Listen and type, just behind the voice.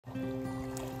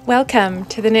Welcome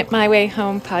to the Knit My Way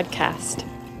Home podcast.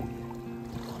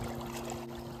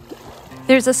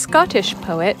 There's a Scottish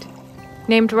poet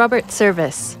named Robert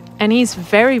Service, and he's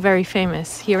very, very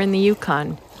famous here in the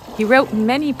Yukon. He wrote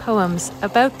many poems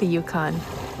about the Yukon,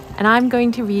 and I'm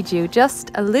going to read you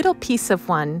just a little piece of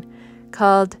one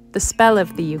called The Spell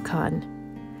of the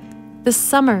Yukon. The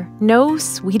summer no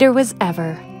sweeter was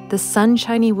ever, the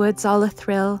sunshiny woods all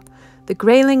a-thrill, the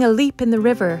grayling a-leap in the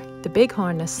river, the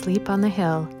bighorn asleep on the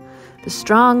hill, the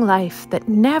strong life that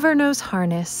never knows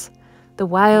harness, the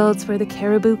wilds where the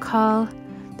caribou call,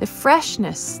 the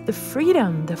freshness, the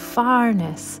freedom, the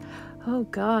farness. Oh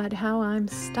God, how I'm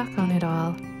stuck on it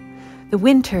all. The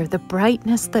winter, the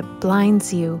brightness that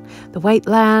blinds you, the white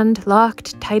land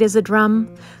locked tight as a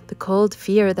drum, the cold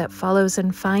fear that follows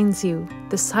and finds you,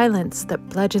 the silence that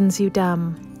bludgeons you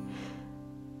dumb.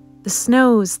 The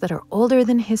snows that are older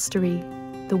than history,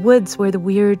 the woods where the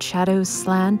weird shadows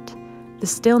slant, the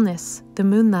stillness, the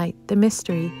moonlight, the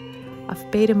mystery. I've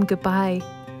bade 'em goodbye,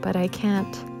 but I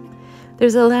can't.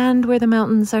 There's a land where the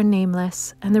mountains are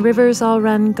nameless, and the rivers all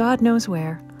run God knows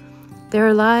where. There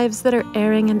are lives that are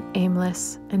erring and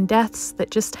aimless, and deaths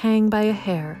that just hang by a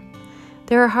hair.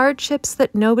 There are hardships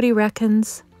that nobody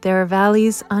reckons, there are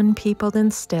valleys unpeopled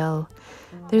and still.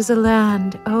 There's a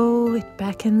land, oh, it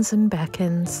beckons and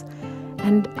beckons,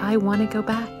 and I want to go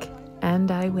back,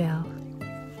 and I will.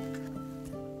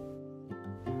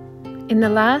 In the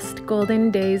last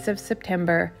golden days of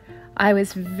September, I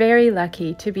was very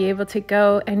lucky to be able to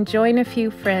go and join a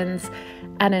few friends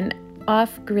at an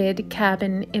off-grid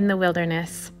cabin in the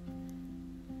wilderness.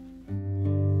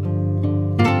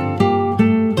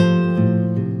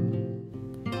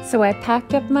 So I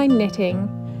packed up my knitting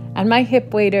and my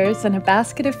hip waders and a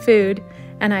basket of food,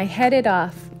 and I headed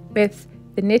off with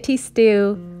the Knitty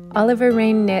Stew, Oliver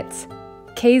Rain Knits,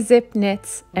 K-Zip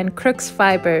Knits, and Crux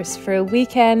Fibres for a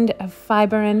weekend of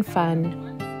fibre and fun.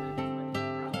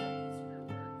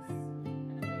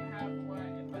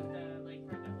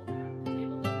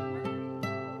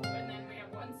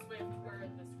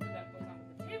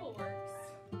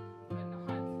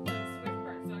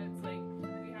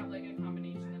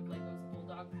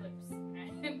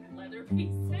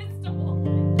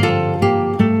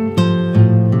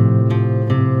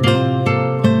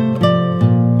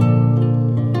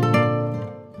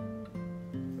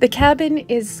 The cabin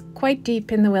is quite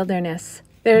deep in the wilderness.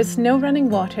 There's no running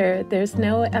water, there's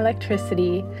no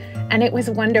electricity, and it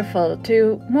was wonderful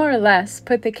to more or less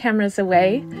put the cameras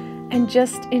away and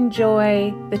just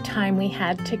enjoy the time we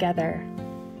had together.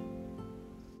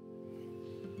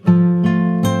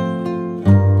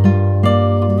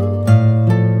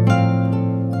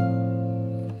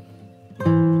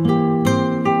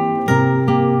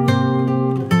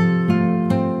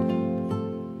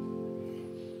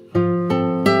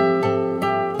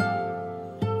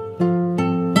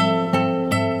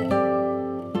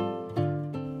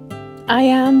 I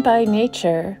am by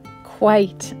nature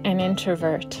quite an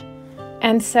introvert,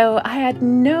 and so I had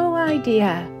no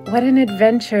idea what an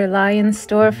adventure lay in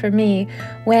store for me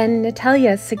when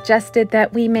Natalja suggested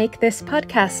that we make this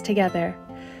podcast together.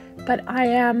 But I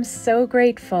am so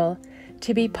grateful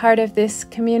to be part of this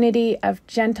community of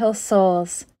gentle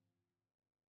souls.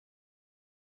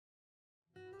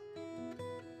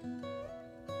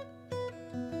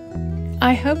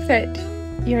 I hope that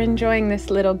you're enjoying this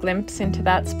little glimpse into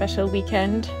that special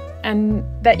weekend and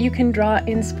that you can draw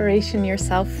inspiration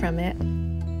yourself from it.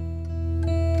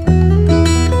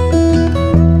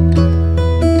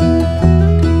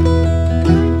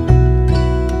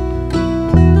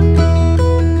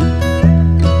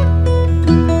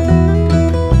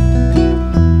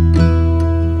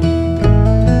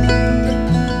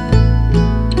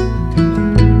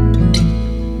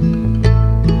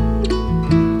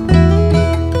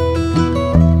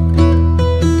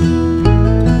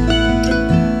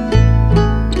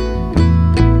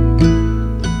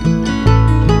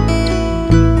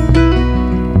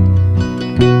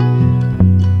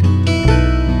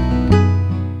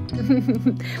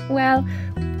 Well,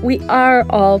 we are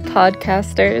all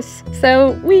podcasters,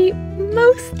 so we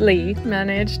mostly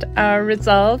managed our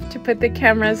resolve to put the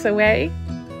cameras away.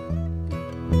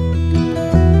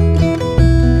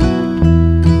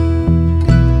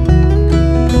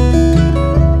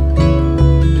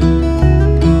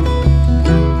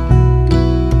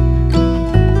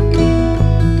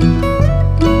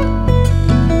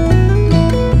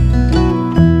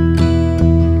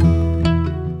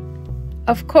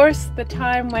 Of course, the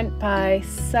time went by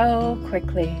so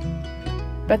quickly,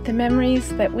 but the memories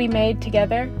that we made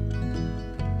together,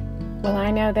 well,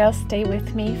 I know they'll stay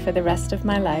with me for the rest of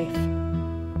my life.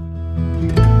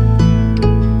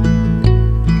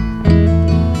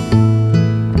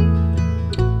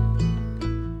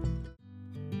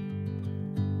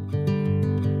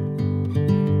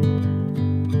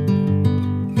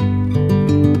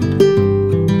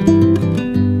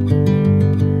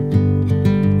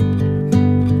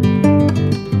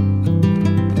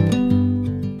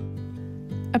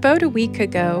 About a week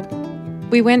ago,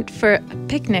 we went for a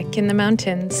picnic in the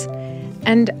mountains,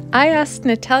 and I asked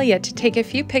Natalja to take a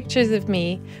few pictures of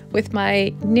me with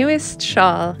my newest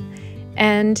shawl,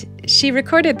 and she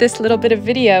recorded this little bit of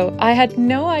video. I had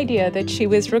no idea that she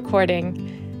was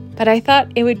recording, but I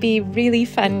thought it would be really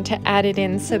fun to add it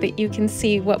in so that you can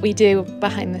see what we do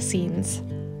behind the scenes.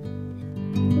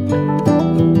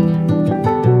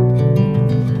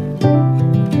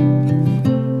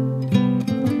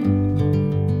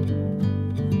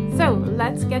 So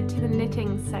let's get to the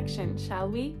knitting section, shall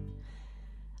we?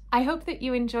 I hope that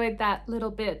you enjoyed that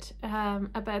little bit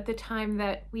about the time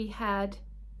that we had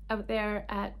out there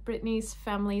at Brittany's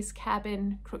family's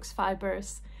cabin, Crux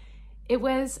Fibres. It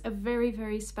was a very,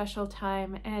 very special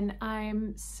time, and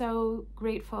I'm so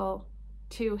grateful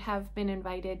to have been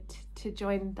invited to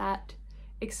join that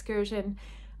excursion.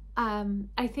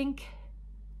 I think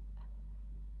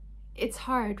it's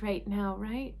hard right now,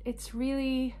 right? It's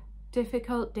really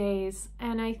difficult days,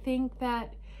 and I think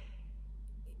that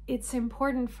it's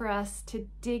important for us to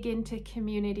dig into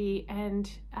community and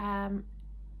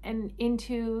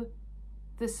into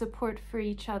the support for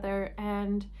each other,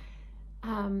 and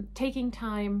taking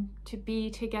time to be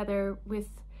together with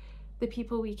the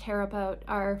people we care about,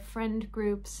 our friend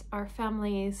groups, our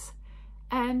families,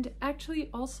 and actually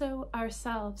also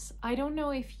ourselves. I don't know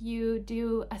if you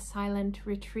do a silent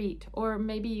retreat, or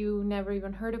maybe you never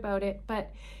even heard about it,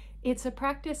 but it's a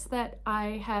practice that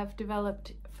I have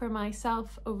developed for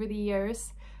myself over the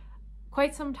years.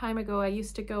 Quite some time ago, I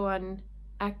used to go on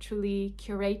actually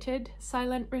curated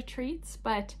silent retreats,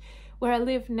 but where I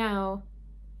live now,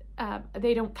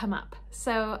 they don't come up.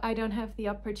 So I don't have the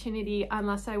opportunity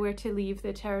unless I were to leave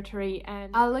the territory, and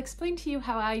I'll explain to you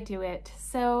how I do it.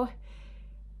 So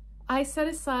I set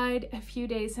aside a few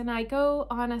days and I go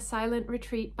on a silent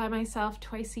retreat by myself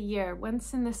twice a year,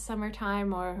 once in the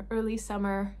summertime or early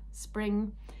summer,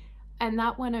 spring. And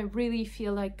that one I really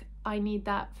feel like I need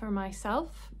that for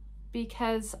myself,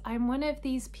 because I'm one of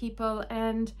these people,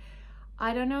 and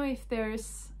I don't know if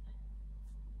there's,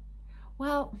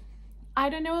 well, I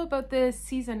don't know about the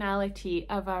seasonality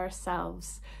of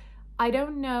ourselves. I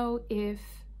don't know if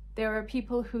there are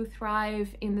people who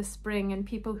thrive in the spring and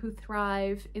people who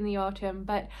thrive in the autumn,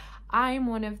 but I'm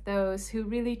one of those who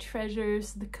really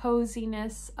treasures the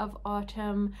coziness of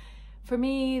autumn. For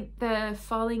me, the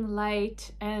falling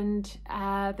light and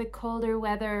the colder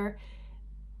weather,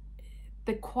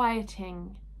 the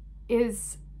quieting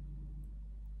is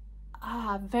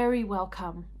very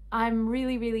welcome. I'm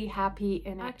really, really happy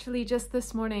in it. Actually, just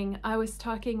this morning, I was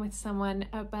talking with someone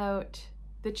about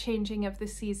the changing of the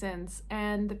seasons,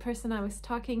 and the person I was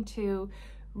talking to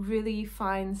really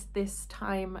finds this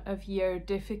time of year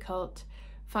difficult,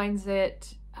 finds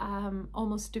it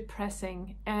almost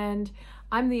depressing, and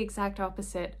I'm the exact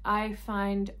opposite. I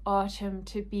find autumn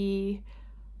to be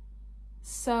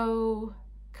so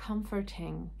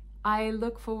comforting. I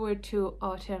look forward to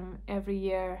autumn every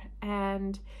year,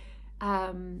 and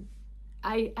I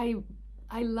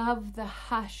love the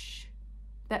hush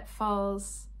that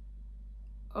falls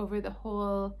over the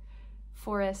whole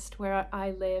forest where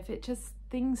I live. It just,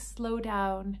 things slow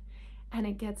down and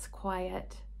it gets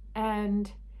quiet, and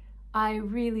I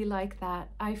really like that.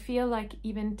 I feel like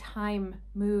even time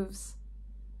moves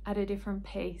at a different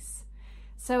pace.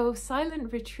 So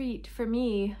silent retreat for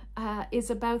me is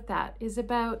about that, is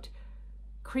about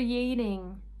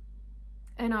creating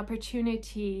an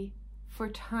opportunity for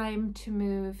time to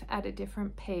move at a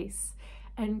different pace,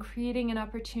 and creating an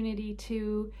opportunity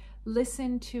to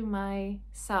listen to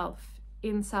myself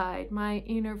inside, my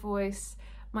inner voice,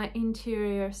 my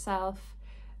interior self,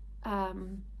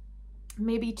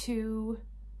 maybe to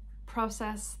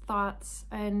process thoughts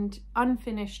and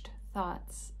unfinished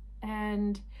thoughts,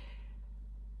 and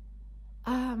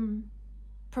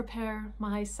prepare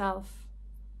myself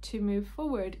to move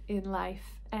forward in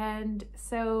life. And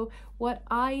so what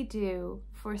I do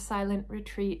for silent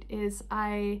retreat is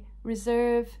I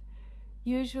reserve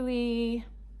usually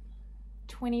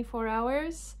 24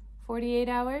 hours, 48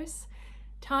 hours,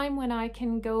 time when I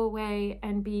can go away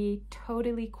and be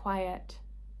totally quiet.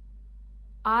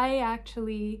 I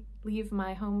actually leave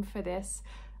my home for this.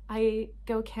 I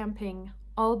go camping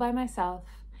all by myself,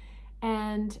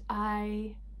 and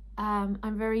I'm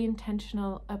very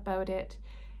intentional about it.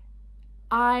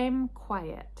 I'm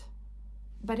quiet,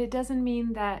 but it doesn't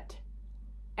mean that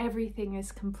everything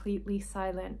is completely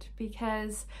silent,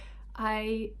 because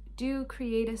I do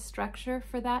create a structure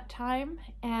for that time.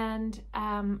 And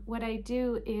what I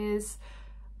do is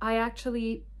I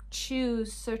actually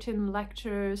choose certain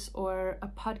lectures or a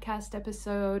podcast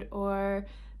episode or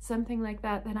something like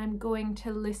that I'm going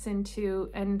to listen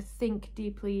to and think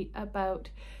deeply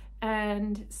about.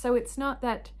 And so it's not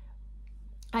that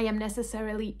I am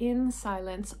necessarily in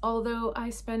silence, although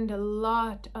I spend a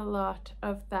lot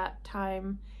of that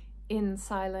time in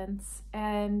silence,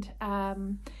 and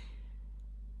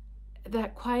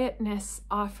that quietness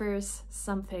offers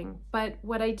something. But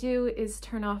what I do is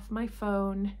turn off my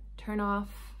phone, turn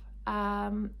off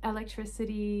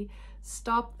electricity,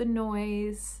 stop the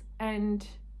noise, and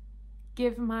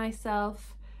give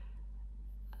myself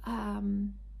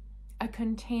a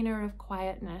container of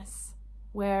quietness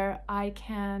where I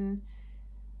can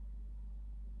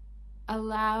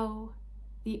allow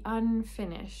the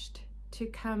unfinished to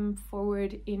come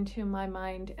forward into my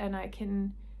mind, and I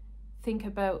can think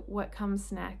about what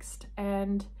comes next.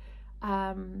 And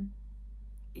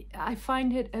I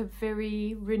find it a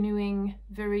very renewing,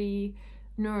 very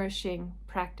nourishing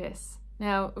practice.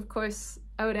 Now, of course,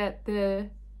 out at the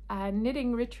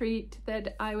knitting retreat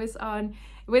that I was on,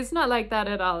 it was not like that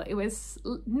at all. It was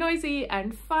noisy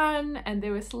and fun, and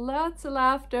there was lots of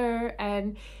laughter,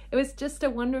 and it was just a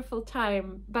wonderful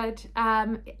time. But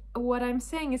what I'm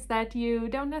saying is that you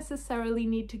don't necessarily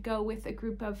need to go with a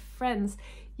group of friends.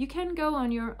 You can go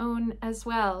on your own as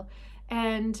well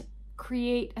and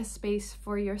create a space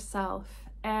for yourself.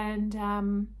 And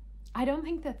I don't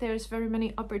think that there's very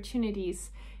many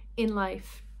opportunities in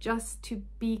life just to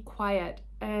be quiet.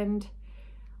 And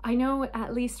I know,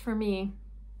 at least for me,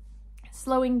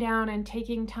 slowing down and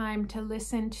taking time to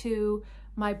listen to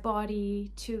my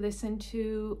body, to listen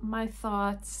to my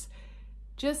thoughts,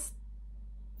 just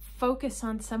focus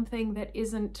on something that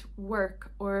isn't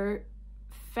work or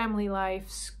family life,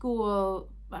 school,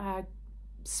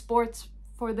 sports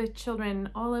for the children,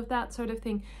 all of that sort of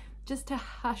thing, just to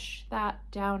hush that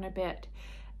down a bit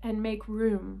and make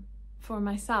room for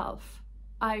myself,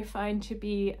 I find to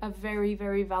be a very,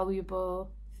 very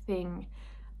valuable thing.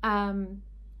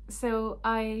 So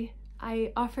I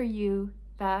offer you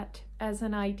that as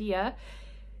an idea.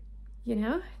 You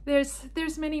know,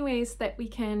 there's many ways that we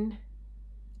can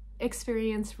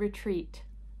experience retreat,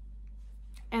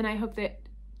 and I hope that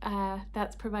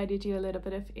that's provided you a little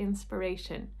bit of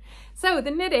inspiration. So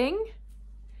the knitting,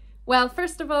 well,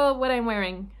 first of all, what I'm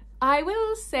wearing. I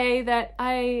will say that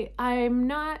I'm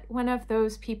not one of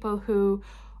those people who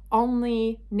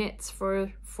only knits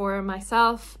for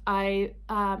myself. And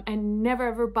never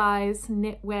ever buys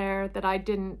knitwear that I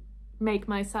didn't make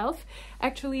myself.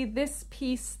 Actually, this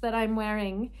piece that I'm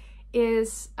wearing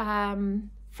is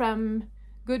from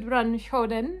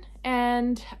Gudrun,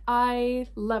 and I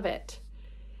love it.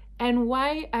 And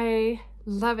why I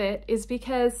love it is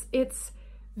because it's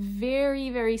very,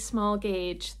 very small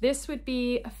gauge. This would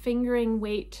be a fingering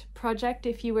weight project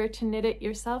if you were to knit it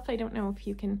yourself. I don't know if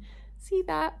you can see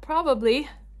that, probably.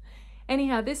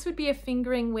 Anyhow, this would be a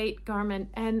fingering weight garment,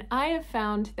 and I have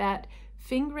found that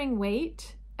fingering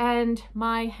weight and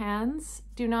my hands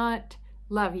do not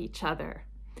love each other.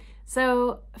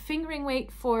 So fingering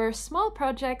weight for small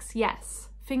projects, yes.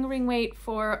 Fingering weight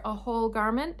for a whole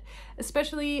garment,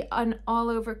 especially an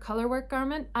all-over colorwork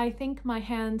garment, I think my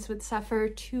hands would suffer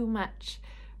too much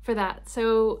for that.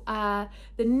 So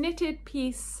the knitted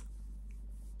piece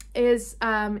is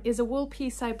a wool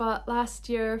piece I bought last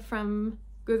year from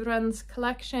Gudrun's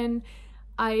collection.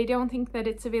 I don't think that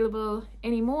it's available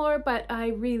anymore, but I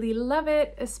really love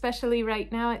it, especially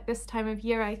right now at this time of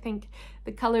year. I think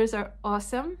the colors are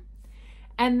awesome.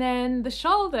 And then the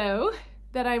shawl, though,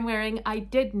 that I'm wearing, I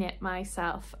did knit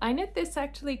myself. I knit this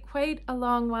actually quite a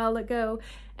long while ago,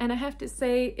 and I have to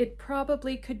say it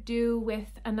probably could do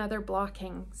with another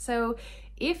blocking. So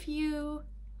if you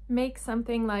make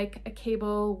something like a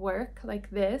cable work like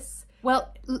this,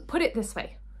 well, put it this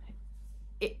way,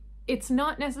 it's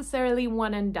not necessarily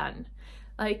one and done.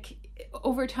 Like,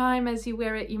 over time as you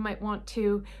wear it, you might want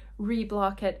to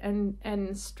reblock it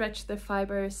and stretch the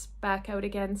fibers back out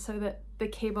again so that the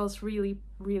cables really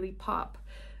pop.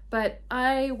 But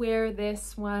I wear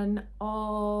this one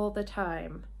all the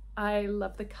time. I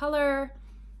love the color,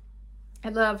 I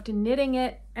loved knitting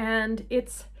it, and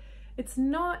it's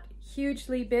not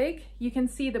hugely big. You can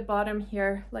see the bottom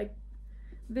here, like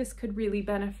this could really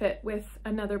benefit with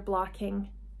another blocking.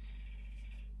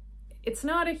 It's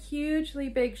not a hugely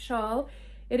big shawl.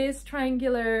 It is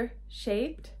triangular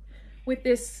shaped with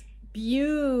this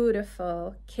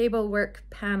beautiful cable work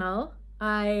panel.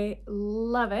 I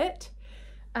love it.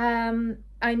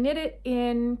 I knit it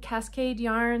in Cascade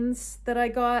yarns that I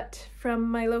got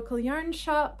from my local yarn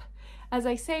shop, as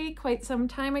I say, quite some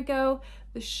time ago.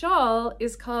 The shawl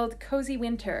is called Cozy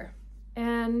Winter,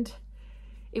 and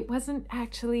it wasn't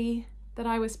actually that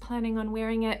I was planning on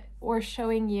wearing it or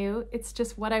showing you. It's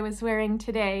just what I was wearing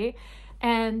today.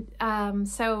 And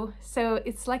so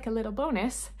it's like a little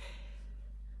bonus.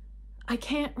 I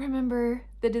can't remember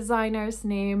the designer's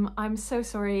name. I'm so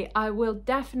sorry. I will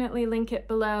definitely link it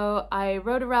below. I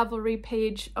wrote a Ravelry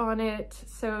page on it,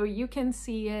 so you can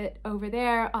see it over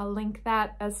there. I'll link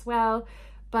that as well.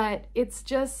 But it's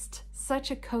just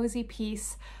such a cozy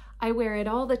piece. I wear it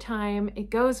all the time. It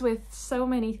goes with so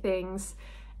many things.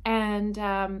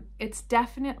 And it's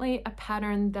definitely a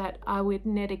pattern that I would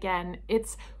knit again.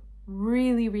 It's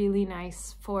really, really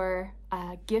nice for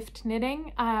gift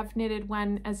knitting. I've knitted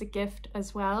one as a gift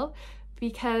as well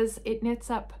because it knits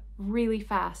up really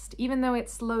fast. Even though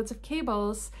it's loads of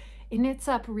cables, it knits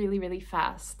up really, really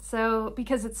fast. So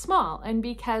because it's small and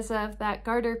because of that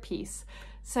garter piece.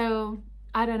 So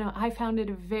I don't know, I found it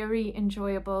a very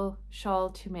enjoyable shawl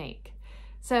to make.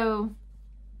 So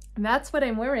that's what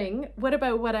I'm wearing. What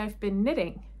about what I've been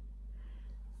knitting?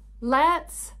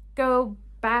 Let's go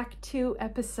back 2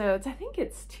 episodes. I think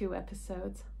it's 2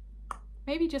 episodes,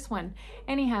 maybe just 1.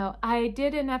 Anyhow, I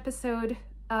did an episode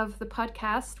of the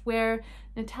podcast where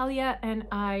Natalja and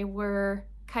I were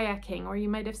kayaking, or you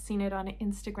might have seen it on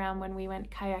Instagram when we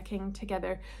went kayaking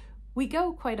together. We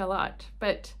go quite a lot,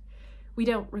 but we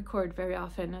don't record very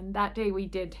often. And that day we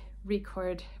did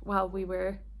record while we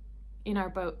were in our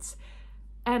boats.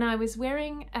 And I was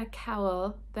wearing a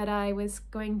cowl that I was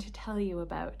going to tell you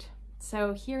about.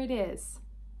 So here it is.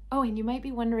 Oh, and you might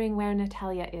be wondering where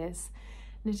Natalja is.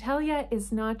 Natalja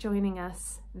is not joining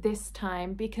us this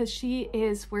time because she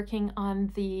is working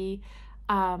on the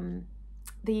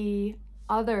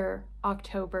other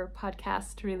October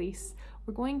podcast release.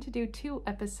 We're going to do 2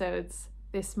 episodes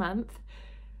this month.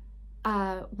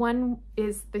 One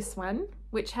is this one,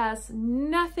 which has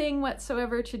nothing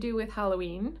whatsoever to do with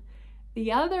Halloween.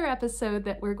 The other episode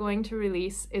that we're going to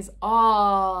release is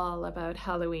all about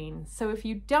Halloween. So if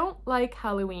you don't like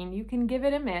Halloween, you can give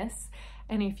it a miss.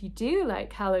 And if you do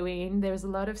like Halloween, there's a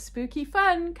lot of spooky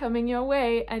fun coming your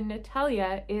way, and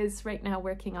Natalja is right now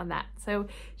working on that. So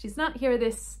she's not here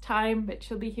this time, but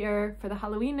she'll be here for the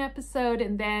Halloween episode.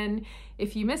 And then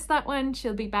if you missed that one,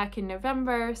 she'll be back in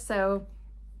November. So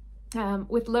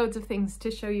with loads of things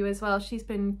to show you as well. She's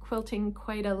been quilting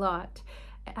quite a lot.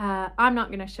 I'm not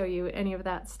going to show you any of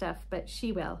that stuff, but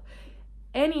she will.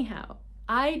 Anyhow,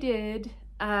 I did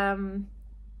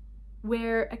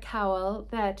wear a cowl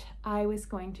that I was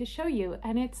going to show you,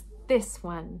 and it's this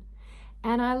one.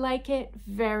 And I like it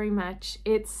very much.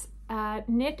 It's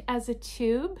knit as a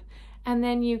tube, and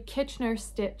then you Kitchener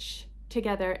stitch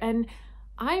together. And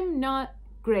I'm not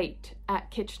great at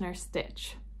Kitchener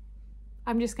stitch.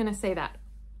 I'm just going to say that.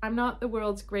 I'm not the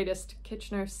world's greatest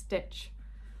Kitchener stitch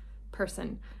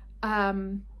person,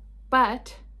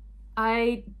 but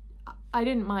I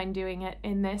didn't mind doing it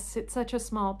in this. It's such a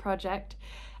small project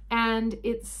and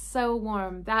it's so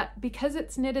warm that because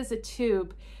it's knit as a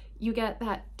tube, you get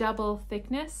that double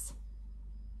thickness,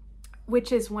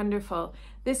 which is wonderful.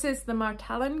 This is the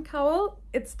Martallen cowl.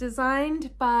 It's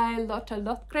designed by Lotta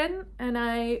Lothgren, and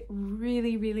I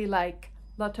really, really like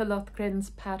Lotta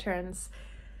Lothgren's patterns.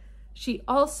 She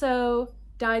also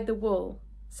dyed the wool.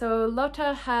 So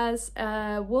Lotta has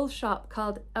a wool shop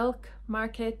called Elk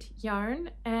Market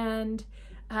Yarn, and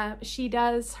she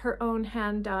does her own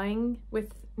hand dyeing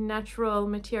with natural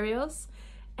materials.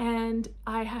 And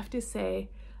I have to say,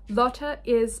 Lotta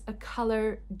is a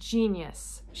color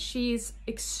genius. She's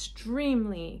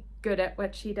extremely good at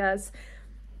what she does.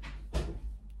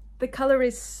 The color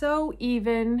is so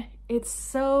even, it's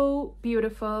so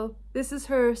beautiful. This is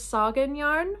her Sägen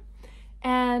yarn,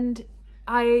 and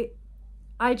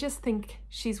I just think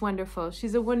she's wonderful.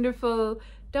 She's a wonderful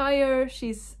dyer.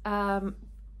 She's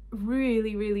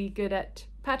really, really good at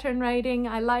pattern writing.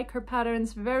 I like her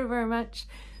patterns very, very much.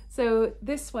 So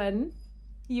this one,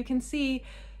 you can see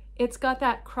it's got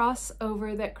that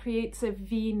crossover that creates a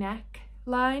V-neck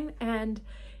line, and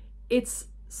it's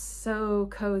so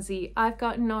cozy. I've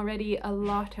gotten already a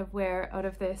lot of wear out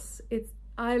of this.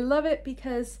 I love it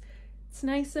because it's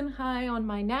nice and high on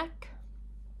my neck.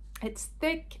 It's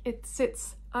thick, it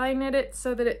sits, I knit it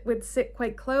so that it would sit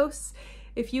quite close.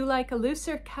 If you like a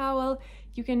looser cowl,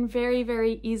 you can very,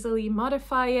 very easily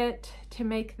modify it to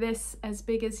make this as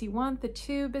big as you want, the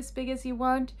tube as big as you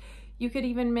want. You could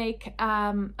even make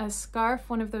a scarf,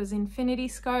 one of those infinity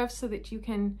scarves, so that you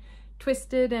can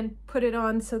twist it and put it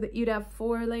on so that you'd have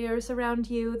 4 layers around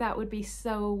you. That would be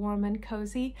so warm and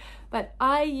cozy. But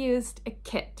I used a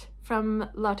kit from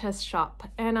Lotta's shop,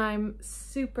 and I'm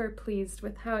super pleased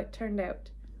with how it turned out.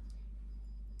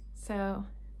 So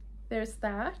there's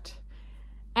that.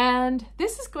 And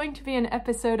this is going to be an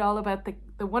episode all about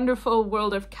the the wonderful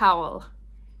world of Cowl.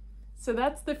 So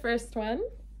that's the first one.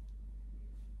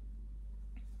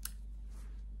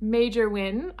 Major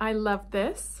win. I love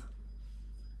this.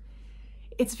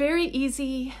 It's very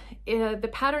easy. The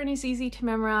pattern is easy to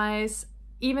memorize.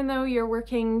 Even though you're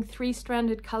working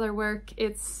 3-stranded color work,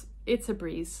 it's a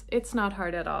breeze. It's not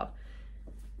hard at all.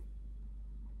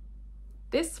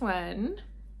 This one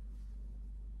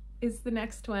is the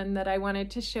next one that I wanted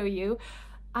to show you.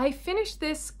 I finished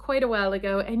this quite a while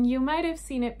ago, and you might have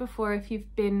seen it before if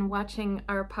you've been watching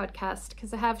our podcast,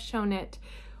 because I have shown it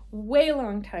way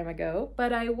long time ago,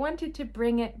 but I wanted to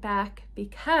bring it back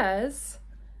because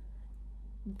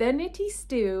the Knitty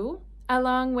Stew,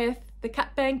 along with the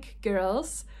Cut Bank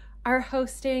girls, are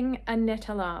hosting a knit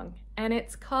along, and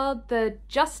it's called the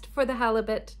Just for the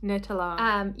Halibut knit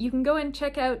along. You can go and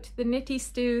check out the Knitty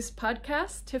Stew's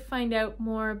podcast to find out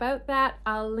more about that.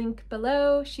 I'll link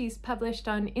below. She's published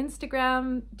on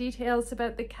Instagram details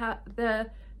about the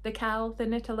Cowl, the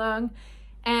knit along,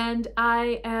 and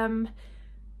I am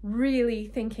really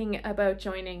thinking about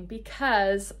joining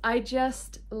because I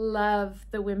just love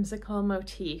the whimsical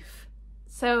motif.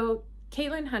 So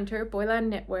Caitlin Hunter,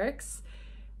 Boyland Knitworks,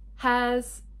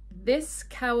 has this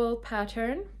cowl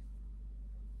pattern,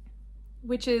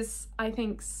 which is, I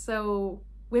think, so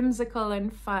whimsical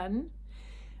and fun,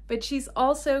 but she's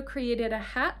also created a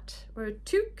hat or a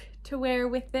toque to wear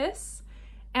with this,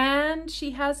 and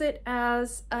she has it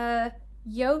as a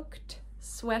yoked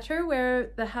sweater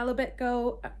where the halibut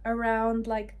go around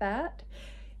like that.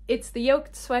 It's the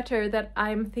yoked sweater that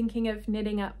I'm thinking of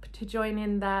knitting up to join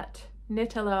in that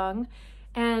knit along,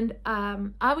 and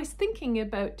I was thinking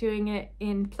about doing it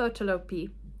in plötolopi.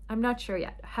 I'm not sure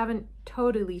yet. I haven't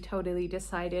totally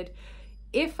decided.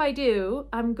 If I do,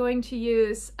 I'm going to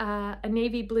use a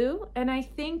navy blue, and I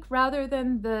think rather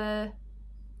than the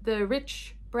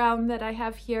rich brown that I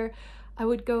have here, I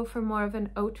would go for more of an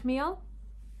oatmeal,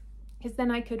 because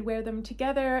then I could wear them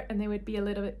together and they would be a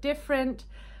little bit different.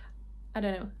 I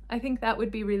don't know. I think that would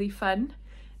be really fun.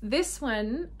 This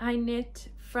one I knit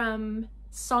from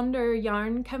Sonder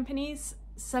Yarn Company's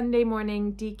Sunday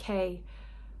Morning DK.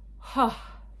 Oh,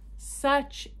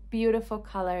 such beautiful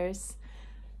colors,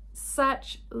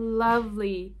 such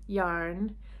lovely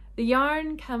yarn. The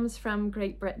yarn comes from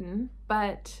Great Britain,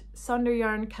 but Sonder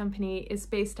Yarn Company is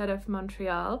based out of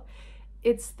Montreal.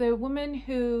 It's the woman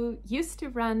who used to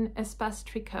run Espace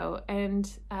Tricôt,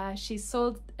 and she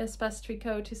sold Espace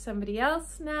Tricôt to somebody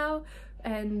else now,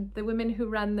 and the women who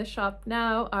run the shop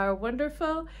now are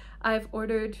wonderful. I've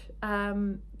ordered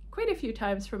quite a few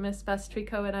times from Espace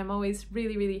Tricôt, and I'm always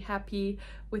really happy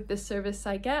with the service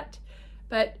I get.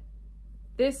 But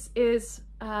this is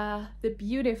the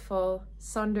beautiful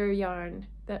Sonder yarn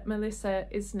that Melissa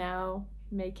is now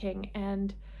making,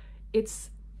 and it's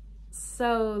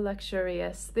so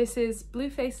luxurious. This is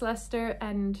Blueface Leicester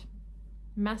and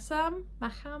Masham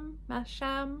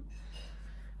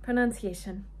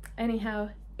pronunciation.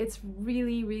 Anyhow, it's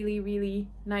really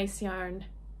nice yarn,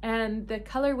 and the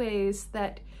colorways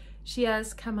that she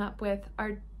has come up with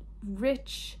are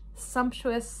rich,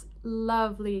 sumptuous,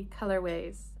 lovely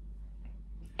colorways.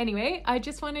 Anyway, I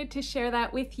just wanted to share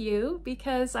that with you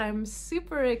because I'm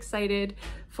super excited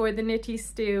for the Knitty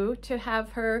Stew to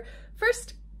have her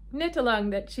first knit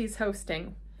along that she's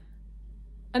hosting.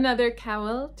 Another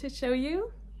cowl to show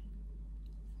you.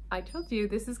 I told you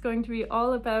this is going to be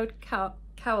all about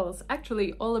cowls,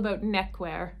 actually all about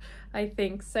neckwear, I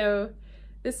think. So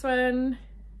this one,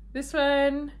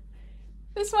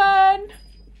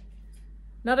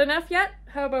 not enough yet?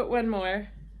 How about one more?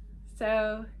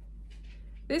 So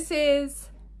this is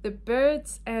the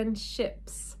Birds and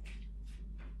Ships,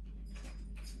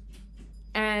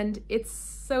 and it's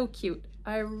so cute.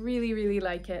 I really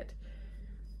like it.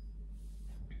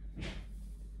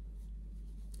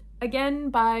 Again,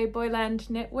 by Boyland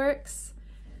Knitworks.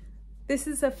 This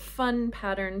is a fun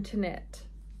pattern to knit.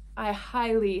 I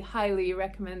highly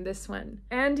recommend this one.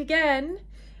 And again,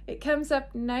 it comes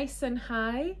up nice and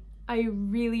high. I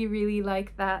really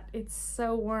like that. It's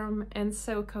so warm and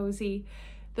so cozy.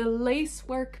 The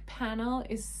lacework panel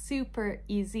is super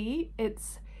easy.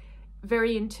 It's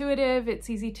very intuitive, it's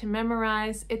easy to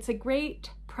memorize. It's a great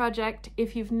project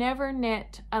if you've never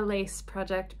knit a lace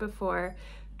project before.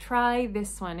 Try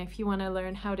this one if you want to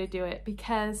learn how to do it,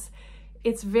 because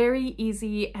it's very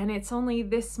easy and it's only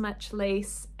this much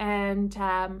lace, and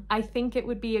I think it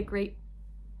would be a great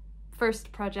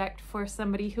first project for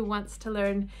somebody who wants to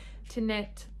learn to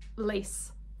knit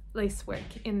lace work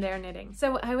in their knitting.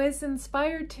 So I was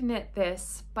inspired to knit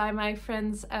this by my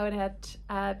friends out at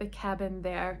the cabin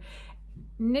there.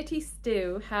 Knitty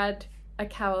Stew had a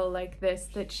cowl like this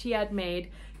that she had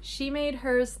made. She made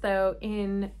hers though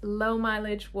in low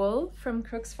mileage wool from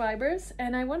Crux Fibres,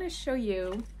 and I want to show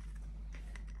you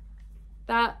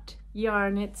that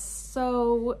yarn. It's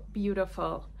so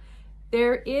beautiful.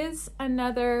 There is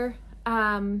another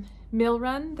mill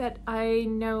run that I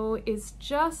know is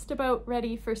just about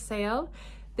ready for sale.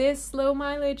 This low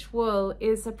mileage wool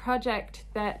is a project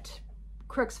that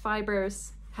Crux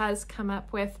Fibres has come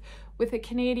up with a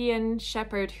Canadian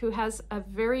shepherd who has a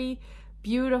very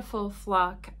beautiful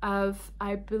flock of,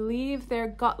 I believe they're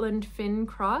Gotland Finn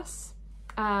cross,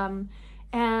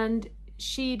 and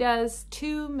she does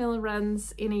 2 mill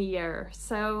runs in a year.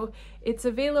 So it's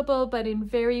available, but in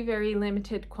very, very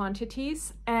limited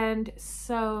quantities, and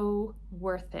so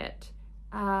worth it.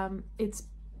 It's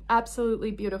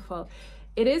absolutely beautiful.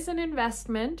 It is an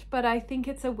investment, but I think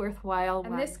it's a worthwhile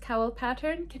one. And this cowl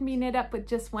pattern can be knit up with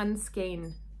just 1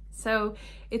 skein. So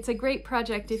it's a great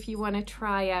project if you want to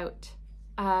try out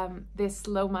this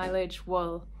low mileage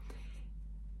wool.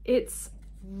 It's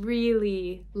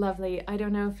really lovely. I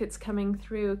don't know if it's coming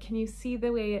through. Can you see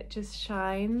the way it just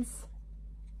shines?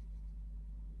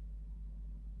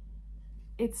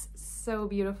 It's so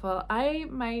beautiful. I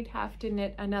might have to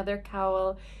knit another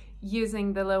cowl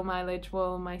using the low mileage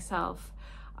wool myself.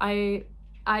 I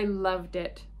loved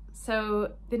it.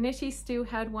 So the Knitty Stew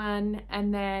had one,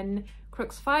 and then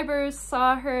Crux Fibres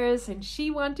saw hers and she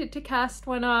wanted to cast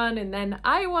one on, and then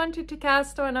I wanted to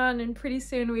cast one on, and pretty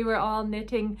soon we were all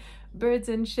knitting birds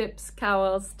and ships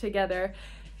cowls together.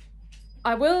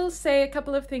 I will say a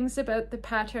couple of things about the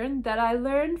pattern that I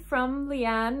learned from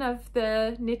Leanne of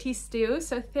the Knitty Stew,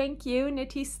 so thank you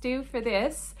Knitty Stew for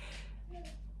this.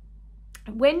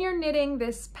 When you're knitting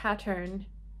this pattern,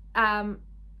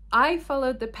 I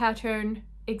followed the pattern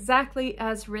exactly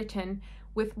as written,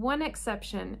 with one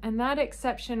exception, and that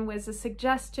exception was a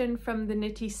suggestion from the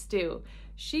Knitty Stew.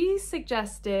 She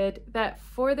suggested that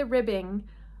for the ribbing,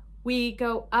 we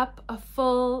go up a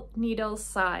full needle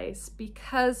size,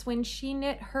 because when she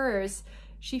knit hers,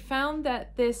 she found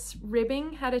that this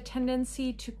ribbing had a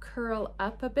tendency to curl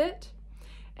up a bit,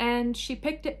 and she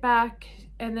picked it back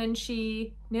and then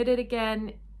she knit it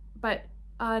again, but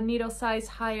a needle size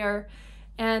higher.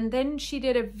 And then she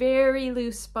did a very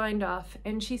loose bind off,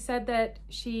 and she said that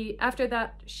after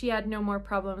that she had no more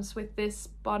problems with this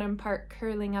bottom part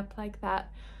curling up like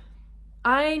that.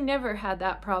 I never had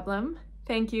that problem.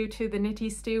 Thank you to the Knitty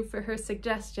Stew for her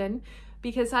suggestion,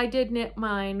 because I did knit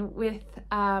mine with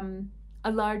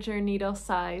a larger needle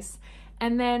size.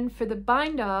 And then for the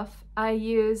bind off, I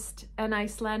used an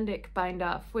Icelandic bind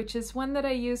off, which is one that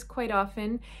I use quite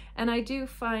often, and I do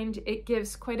find it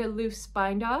gives quite a loose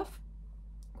bind off.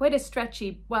 Quite a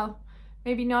stretchy, well,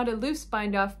 maybe not a loose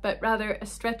bind off, but rather a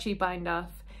stretchy bind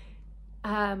off.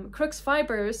 Crux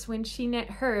Fibres, when she knit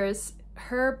hers,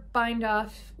 her bind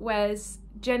off was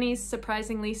Jenny's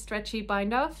surprisingly stretchy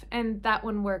bind off, and that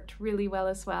one worked really well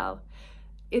as well.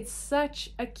 It's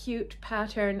such a cute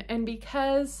pattern, and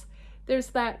because there's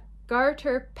that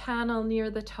garter panel near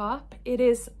the top, it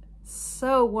is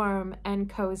so warm and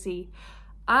cozy.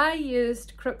 I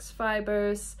used Crux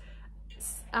Fibres,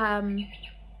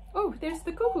 oh, there's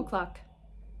the cuckoo clock.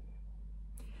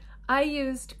 I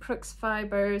used Crux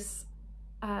Fibres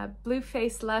Blue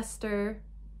Face Leicester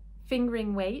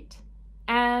fingering weight,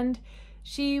 and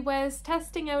she was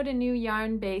testing out a new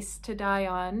yarn base to dye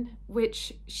on,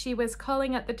 which she was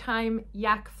calling at the time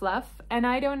Yak Fluff, and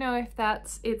I don't know if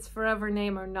that's its forever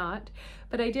name or not,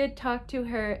 but I did talk to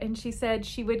her and she said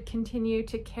she would continue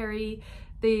to carry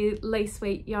the lace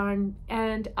weight yarn,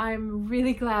 and I'm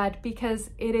really glad because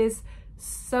it is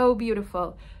so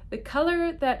beautiful. The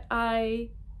color that I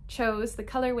chose, the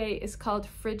colorway, is called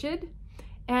Frigid,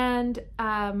 and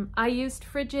I used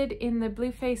Frigid in the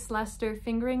Blue Face Leicester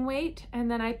fingering weight,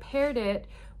 and then I paired it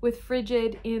with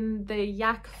Frigid in the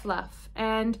Yak Fluff,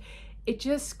 and it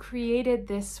just created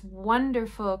this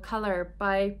wonderful color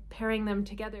by pairing them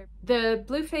together. The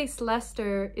Blue Face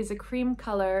Leicester is a cream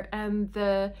color and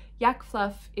the Yak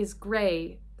Fluff is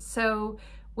gray, so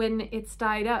when it's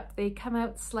dyed up, they come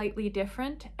out slightly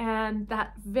different, and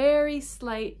that very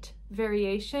slight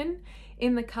variation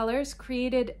in the colors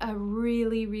created a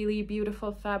really, really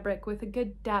beautiful fabric with a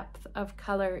good depth of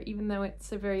color, even though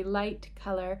it's a very light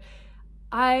color.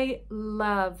 I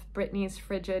love Brittany's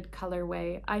Frigid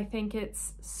colorway. I think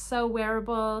it's so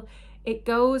wearable. It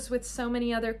goes with so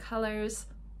many other colors.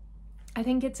 I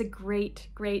think it's a great,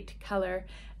 great color.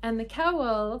 And the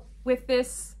cowl with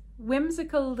this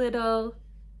whimsical little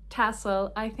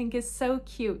tassel, I think is so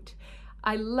cute.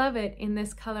 I love it in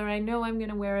this color. I know I'm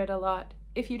gonna wear it a lot.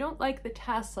 If you don't like the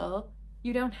tassel,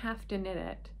 you don't have to knit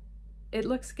it. it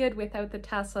looks good without the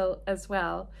tassel as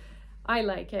well. I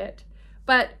like it.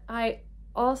 But I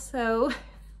also,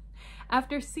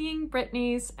 after seeing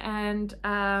Brittany's and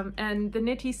the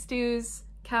Knitty Stew's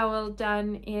cowl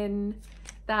done in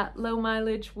that low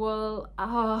mileage wool,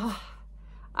 oh,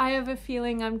 I have a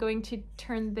feeling I'm going to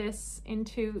turn this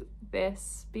into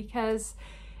this because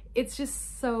it's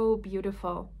just so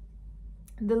beautiful.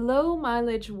 The low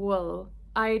mileage wool,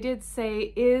 I did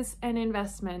say, is an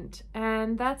investment,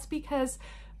 and that's because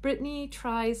Brittany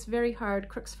tries very hard,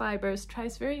 Crux Fibres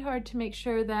tries very hard to make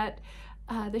sure that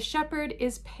the shepherd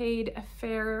is paid a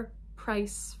fair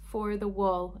price for the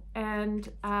wool, and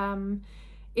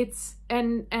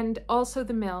and also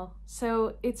the mill.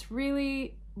 So it's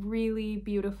really, really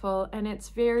beautiful, and it's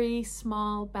very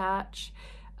small batch,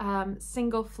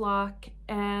 single flock,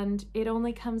 and it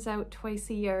only comes out twice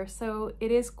a year, so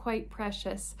it is quite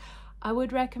precious. I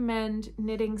would recommend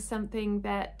knitting something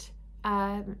that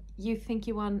you think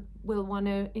you will want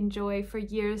to enjoy for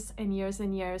years and years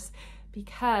and years,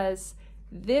 because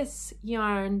this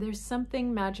yarn, there's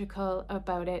something magical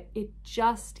about it. It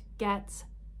just gets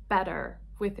better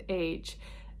with age.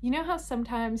 You know how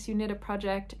sometimes you knit a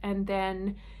project and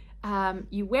then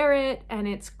you wear it and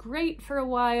it's great for a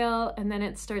while, and then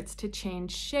it starts to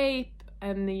change shape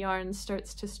and the yarn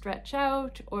starts to stretch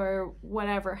out, or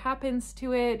whatever happens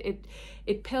to it,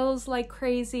 it pills like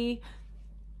crazy.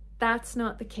 That's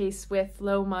not the case with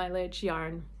low mileage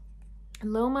yarn.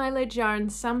 Low mileage yarn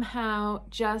somehow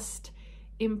just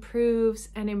improves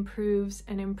and improves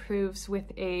and improves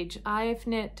with age. I've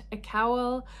knit a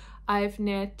cowl, I've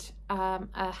knit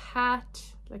a hat,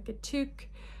 like a toque.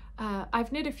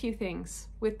 I've knit a few things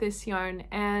with this yarn,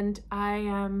 and I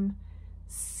am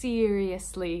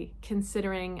seriously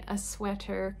considering a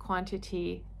sweater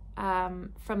quantity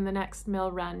from the next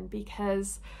mill run,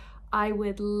 because I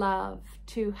would love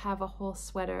to have a whole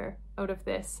sweater out of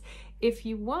this. If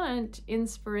you want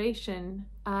inspiration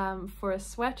for a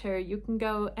sweater, you can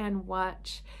go and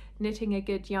watch Knitting a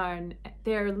Good Yarn.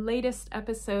 Their latest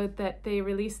episode that they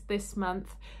released this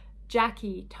month,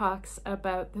 Jackie talks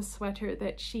about the sweater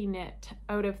that she knit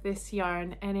out of this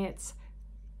yarn, and it's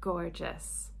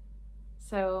gorgeous.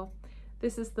 So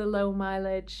this is the low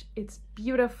mileage. It's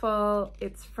beautiful.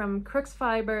 It's from Crux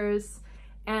Fibres,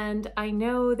 and I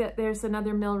know that there's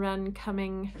another mill run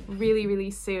coming really,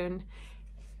 really soon.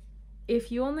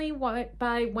 If you only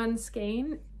buy one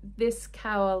skein, this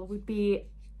cowl would be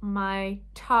my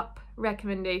top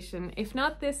recommendation. If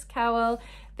not this cowl,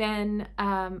 then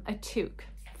a toque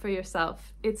for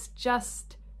yourself. It's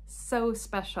just so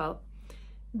special.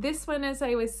 This one, as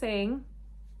I was saying,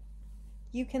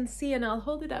 you can see, and I'll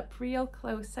hold it up real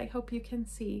close. I hope you can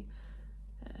see.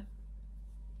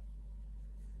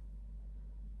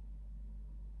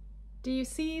 Do you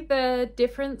see the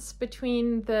difference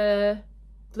between the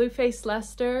Blueface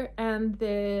Leicester and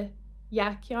the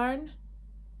yak yarn?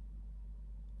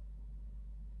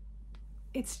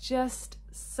 It's just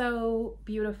so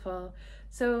beautiful.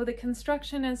 So the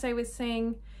construction, as I was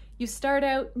saying, you start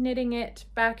out knitting it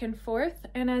back and forth,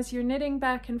 and as you're knitting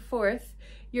back and forth,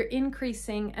 you're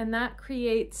increasing, and that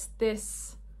creates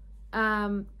this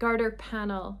garter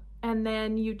panel, and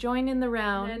then you join in the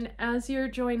round, and as you're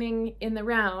joining in the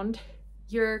round,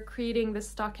 you're creating the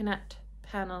stockinette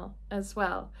panel as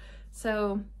well.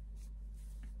 So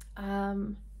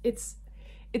it's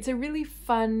a really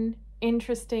fun,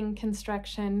 interesting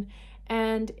construction,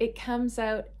 and it comes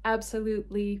out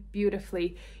absolutely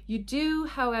beautifully. You do,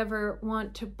 however,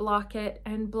 want to block it,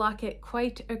 and block it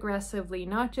quite aggressively,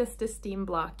 not just a steam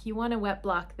block. You want to wet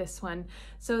block this one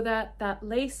so that that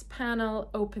lace panel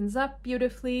opens up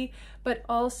beautifully, but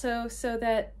also so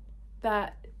that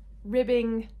that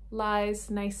ribbing lies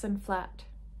nice and flat.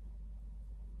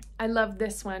 I love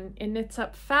this one. It knits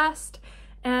up fast,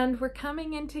 and we're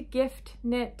coming into gift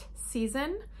knit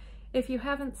season. If you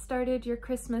haven't started your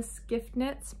Christmas gift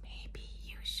knits, maybe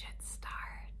you should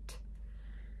start.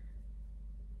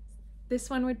 This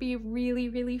one would be really,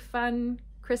 really fun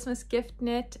Christmas gift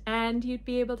knit, and you'd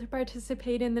be able to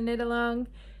participate in the knit along.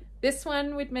 This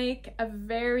one would make a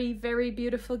very, very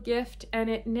beautiful gift, and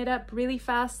it knit up really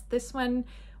fast. This one,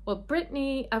 well,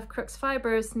 Brittany of Crux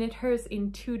Fibres knit hers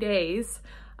in 2 days.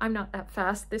 I'm not that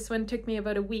fast. This one took me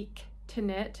about a week to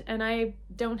knit, and I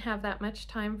don't have that much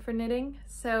time for knitting,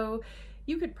 so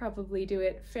you could probably do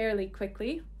it fairly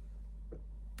quickly.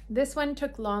 This one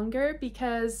took longer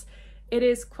because it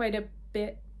is quite a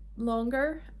bit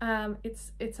longer.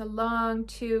 It's a long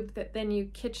tube that then you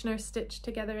Kitchener stitch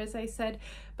together, as I said,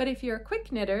 but if you're a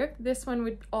quick knitter, this one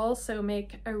would also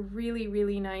make a really,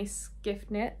 really nice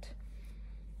gift knit,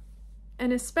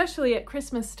 and especially at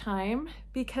Christmas time,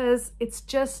 because it's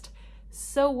just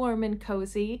so warm and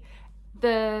cozy.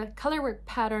 The colorwork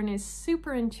pattern is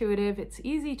super intuitive. It's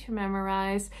easy to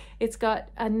memorize. It's got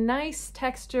a nice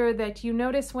texture that you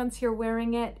notice once you're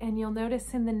wearing it, and you'll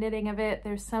notice in the knitting of it,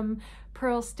 there's some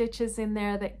purl stitches in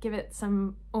there that give it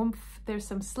some oomph. There's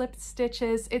some slipped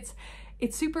stitches. It's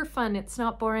super fun. It's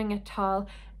not boring at all.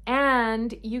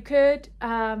 And you could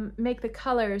make the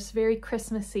colors very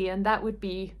Christmassy, and that would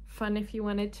be fun if you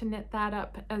wanted to knit that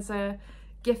up as a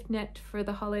gift knit for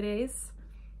the holidays.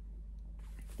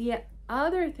 The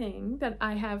other thing that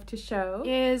I have to show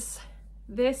is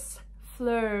this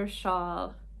Fleur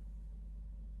shawl.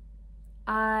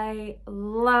 I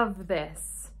love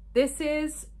this. This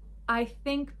is, I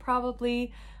think,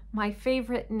 probably my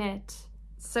favorite knit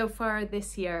so far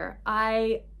this year.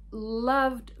 I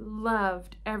loved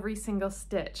every single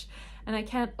stitch, and I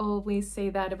can't always say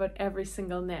that about every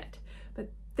single knit, but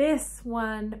this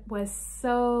one was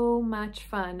so much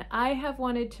fun. I have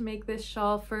wanted to make this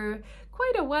shawl for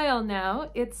quite a while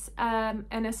now. It's an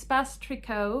Espace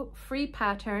Tricôt free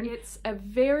pattern. It's a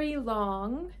very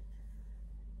long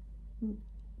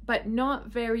but not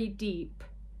very deep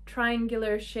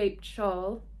triangular shaped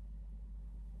shawl.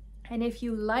 And if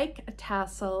you like a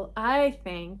tassel, I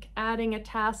think adding a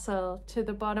tassel to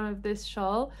the bottom of this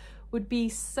shawl would be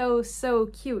so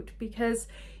cute, because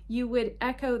you would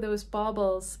echo those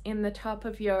baubles in the top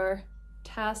of your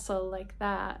tassel like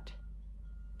that.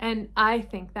 And I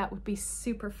think that would be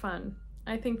super fun.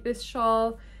 I think this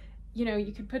shawl, you know,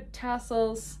 you could put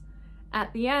tassels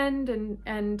at the end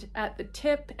and at the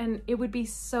tip, and it would be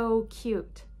so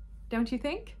cute. Don't you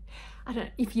think? I don't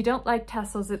know. If you don't like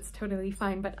tassels, it's totally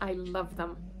fine, but I love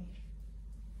them.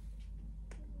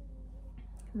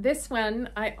 This one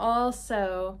I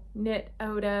also knit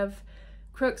out of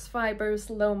Crux Fibres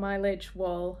low mileage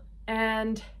wool,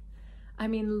 and I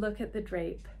mean, look at the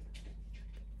drape.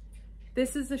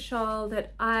 This is a shawl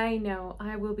that I know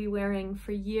I will be wearing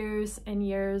for years and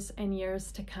years and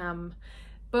years to come.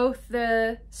 Both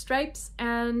the stripes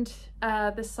and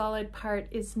the solid part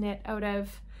is knit out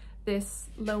of this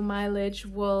low mileage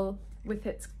wool with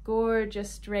its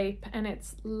gorgeous drape and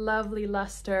its lovely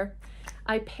luster.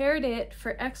 I paired it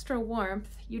for extra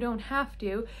warmth. You don't have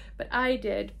to, but I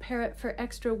did pair it for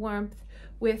extra warmth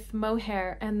with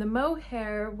mohair, and the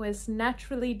mohair was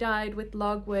naturally dyed with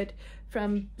logwood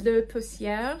from Bleu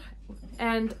Poussière,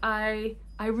 and I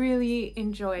really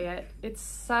enjoy it. It's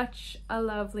such a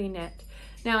lovely knit.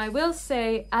 Now I will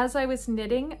say, as I was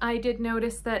knitting, I did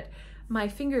notice that my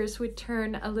fingers would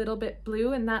turn a little bit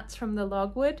blue, and that's from the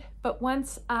logwood, but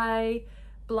once I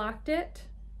blocked it,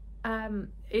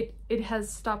 it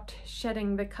has stopped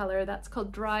shedding the color. That's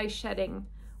called dry shedding,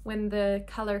 when the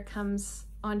color comes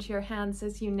onto your hands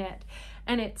as you knit,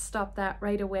 and it stopped that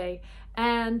right away.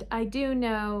 And I do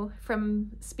know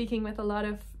from speaking with a lot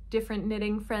of different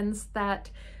knitting friends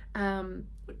that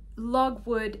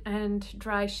logwood and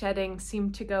dry shedding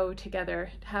seem to go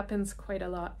together. It happens quite a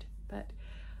lot, but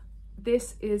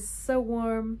this is so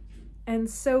warm and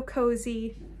so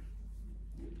cozy,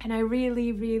 and I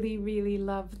really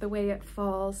love the way it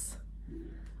falls.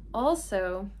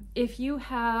 Also, if you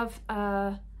have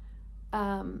a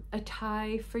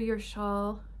tie for your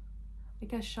shawl,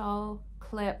 like a shawl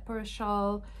clip or a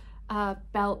shawl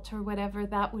belt or whatever,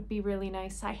 that would be really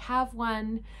nice. I have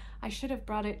one. I should have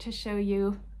brought it to show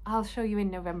you. I'll show you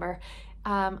in November.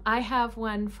 I have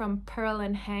one from Purl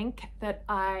and Hank that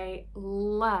I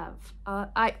love.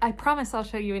 I promise I'll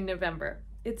show you in November.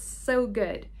 It's so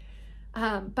good.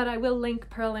 But I will link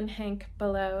Purl and Hank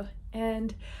below.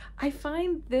 And I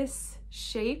find this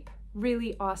shape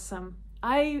really awesome.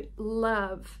 I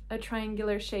love a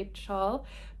triangular shaped shawl,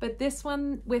 but this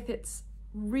one with its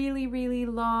really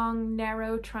long,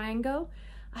 narrow triangle,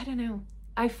 I don't know.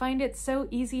 I find it so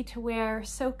easy to wear,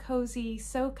 so cozy,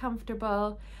 so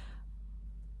comfortable.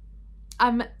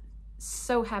 I'm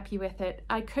so happy with it.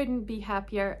 I couldn't be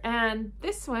happier. And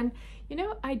this one, you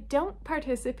know, I don't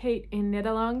participate in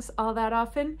knit-alongs all that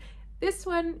often. This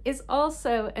one is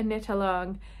also a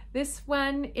knit-along. This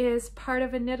one is part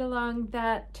of a knit-along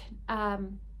that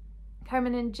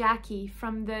Carmen and Jackie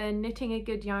from the Knitting a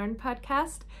Good Yarn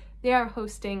podcast, they are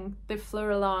hosting the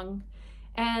Fleur along,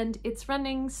 and it's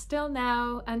running still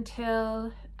now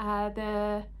until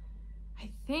I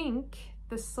think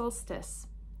the solstice,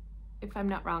 if I'm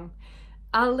not wrong.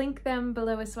 I'll link them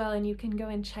below as well, and you can go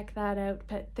and check that out.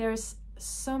 But there's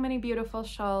so many beautiful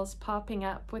shawls popping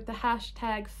up with the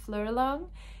hashtag Fleuralong.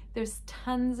 There's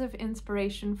tons of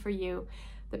inspiration for you.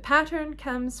 The pattern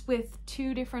comes with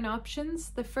two different options.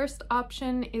 The first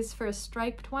option is for a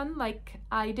striped one like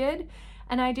I did,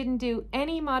 and I didn't do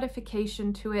any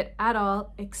modification to it at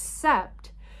all,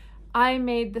 except I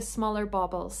made the smaller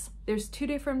baubles. There's two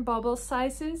different bauble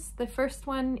sizes. The first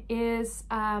one is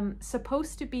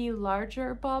supposed to be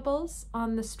larger baubles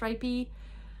on the stripy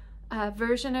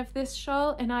version of this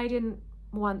shawl, and I didn't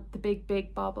want the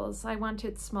big baubles. I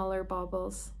wanted smaller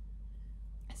baubles.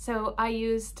 So I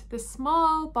used the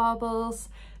small baubles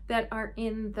that are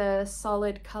in the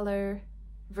solid color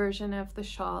version of the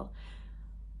shawl.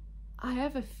 I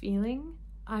have a feeling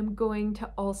I'm going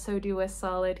to also do a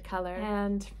solid color,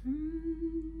 and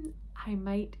I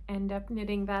might end up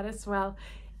knitting that as well.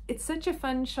 It's such a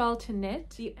fun shawl to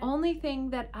knit. The only thing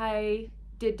that I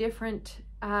did different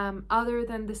other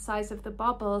than the size of the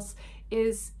baubles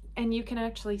is, and you can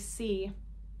actually see,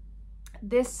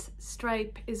 this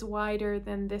stripe is wider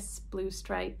than this blue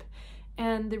stripe.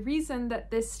 And the reason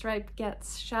that this stripe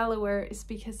gets shallower is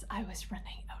because I was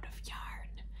running out of yarn.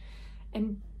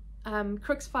 And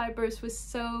Crux Fibres was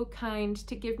so kind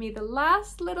to give me the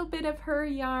last little bit of her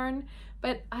yarn,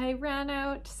 but I ran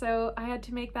out, so I had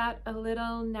to make that a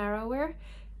little narrower.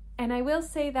 And I will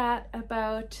say that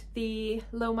about the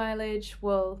low mileage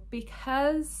wool,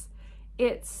 because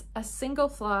it's a single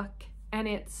flock and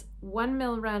it's 1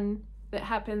 mil run that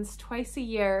happens twice a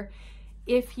year.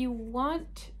 If you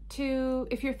want to,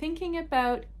 if you're thinking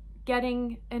about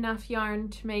getting enough yarn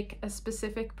to make a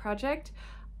specific project,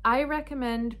 I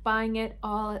recommend buying it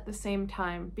all at the same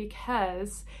time,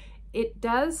 because it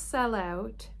does sell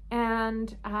out,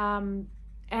 and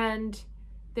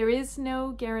there is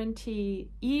no guarantee,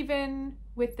 even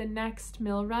with the next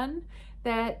mill run,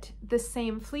 that the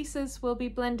same fleeces will be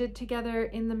blended together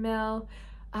in the mill.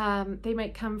 They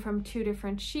might come from 2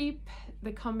 different sheep.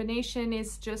 The combination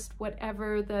is just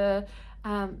whatever the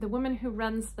woman who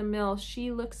runs the mill,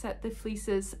 she looks at the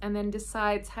fleeces and then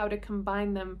decides how to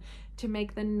combine them to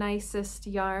make the nicest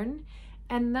yarn.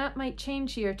 And that might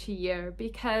change year to year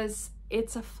because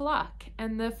it's a flock,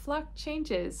 and the flock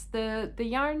changes. The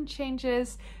yarn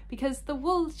changes because the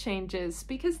wool changes,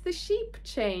 because the sheep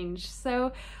change.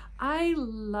 So I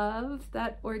love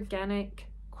that organic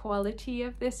quality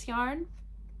of this yarn.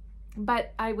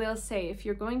 But I will say, if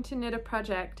you're going to knit a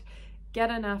project,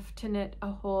 get enough to knit a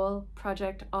whole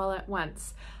project all at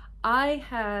once. I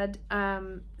had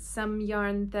some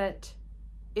yarn that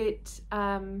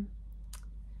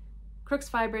Crux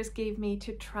Fibres gave me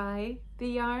to try the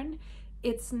yarn.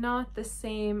 It's not the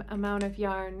same amount of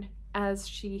yarn as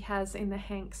she has in the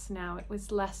hanks now. It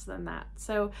was less than that.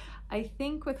 So I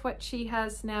think with what she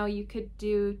has now, you could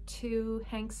do 2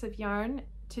 hanks of yarn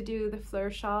to do the Fleur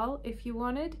shawl if you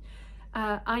wanted.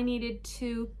 I needed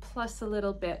 2 plus a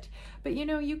little bit, but you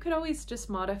know, you could always just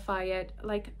modify it.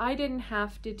 Like, I didn't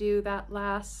have to do that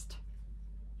last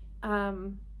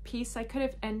piece. I could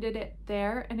have ended it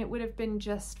there and it would have been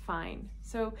just fine.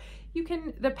 So you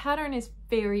can, the pattern is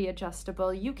very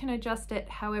adjustable. You can adjust it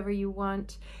however you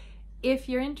want. If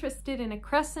you're interested in a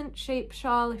crescent shape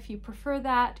shawl, if you prefer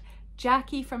that,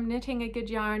 Jackie from Knitting a Good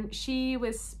Yarn, she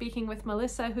was speaking with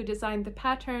Melissa, who designed the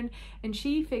pattern, and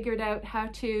she figured out how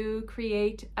to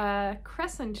create a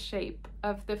crescent shape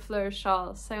of the Fleur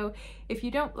shawl. So if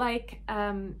you don't like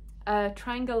a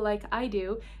triangle like I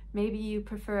do, maybe you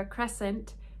prefer a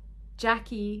crescent,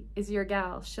 Jackie is your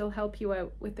gal. She'll help you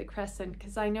out with the crescent,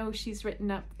 because I know she's written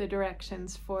up the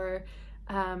directions for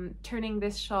turning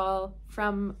this shawl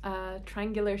from a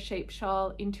triangular shaped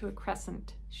shawl into a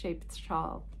crescent shaped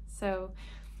shawl. So,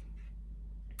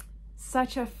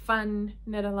 such a fun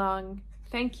knit along.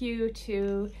 Thank you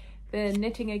to the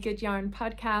Knitting a Good Yarn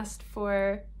podcast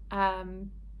for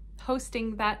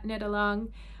hosting that knit along.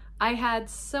 I had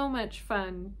so much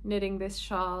fun knitting this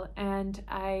shawl, and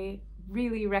I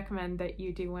really recommend that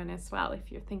you do one as well.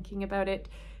 If you're thinking about it,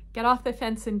 get off the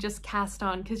fence and just cast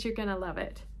on, because you're gonna love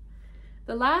it.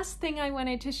 The last thing I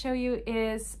wanted to show you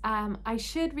is I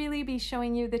should really be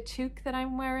showing you the toque that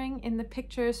I'm wearing in the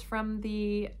pictures from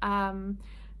the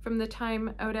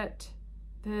time out at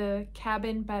the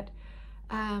cabin, but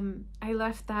I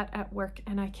left that at work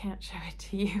and I can't show it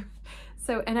to you.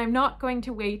 So, and I'm not going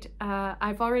to wait.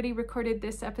 I've already recorded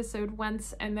this episode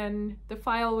once and then the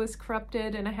file was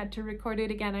corrupted and I had to record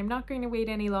it again. I'm not going to wait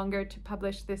any longer to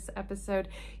publish this episode.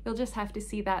 You'll just have to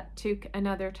see that toque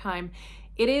another time.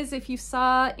 It is, if you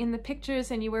saw in the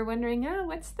pictures and you were wondering, oh,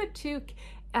 what's the toque?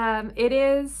 It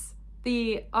is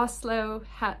the Oslo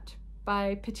hat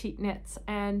by Petite Knits,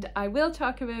 and I will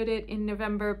talk about it in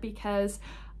November because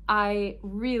I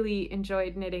really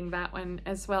enjoyed knitting that one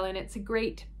as well, and it's a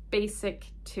great basic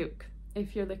toque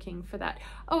if you're looking for that.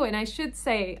 Oh, and I should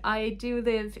say, I do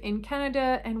live in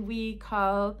Canada, and we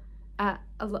call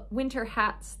winter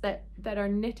hats that are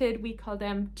knitted, we call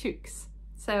them toques.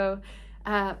 So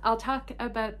I'll talk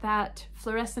about that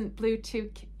fluorescent blue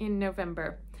toque in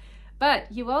November.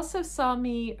 But you also saw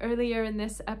me earlier in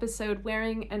this episode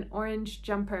wearing an orange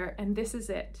jumper, and this is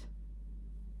it.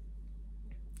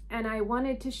 And I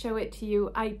wanted to show it to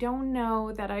you. I don't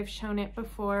know that I've shown it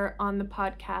before on the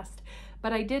podcast,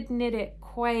 but I did knit it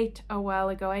quite a while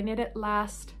ago. I knit it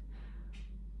last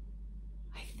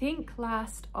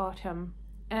autumn,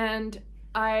 and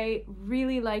I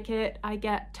really like it. I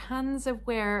get tons of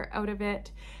wear out of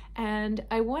it, and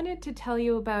I wanted to tell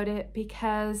you about it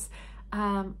because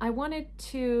I wanted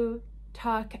to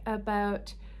talk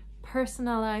about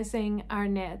personalizing our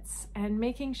knits and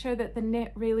making sure that the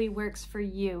knit really works for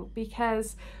you,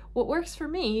 because what works for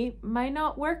me might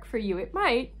not work for you. It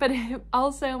might, but it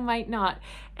also might not.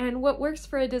 And what works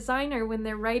for a designer when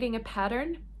they're writing a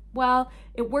pattern, well,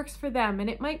 it works for them, and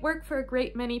it might work for a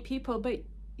great many people, but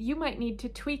you might need to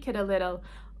tweak it a little.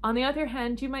 On the other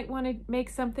hand, you might want to make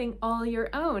something all your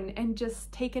own and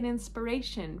just take an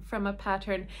inspiration from a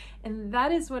pattern. And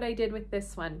that is what I did with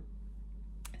this one.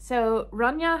 So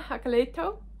Ronja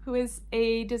Hakaleto, who is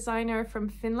a designer from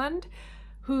Finland,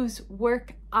 whose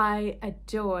work I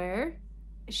adore,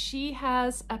 she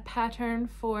has a pattern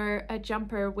for a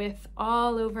jumper with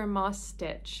all over moss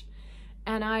stitch,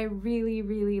 and I really,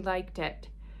 really liked it.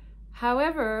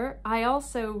 However, I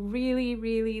also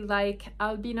really like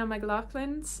Albina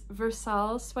McLaughlin's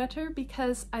Versal sweater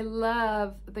because I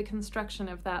love the construction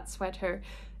of that sweater.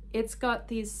 It's got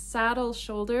these saddle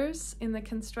shoulders in the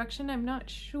construction. I'm not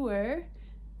sure.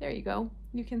 There you go.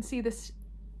 You can see this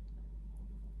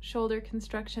shoulder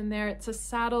construction there. It's a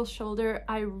saddle shoulder.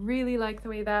 I really like the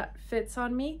way that fits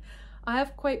on me. I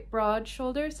have quite broad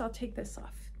shoulders. I'll take this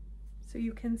off so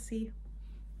you can see.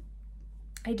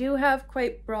 I do have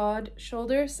quite broad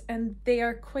shoulders, and they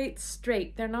are quite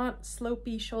straight. They're not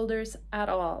slopey shoulders at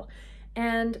all.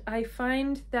 And I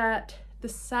find that the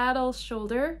saddle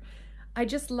shoulder, I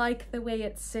just like the way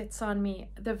it sits on me.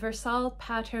 The Versal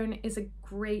pattern is a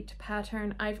great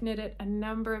pattern. I've knit it a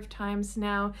number of times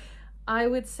now. I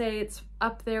would say it's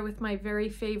up there with my very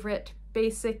favorite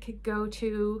basic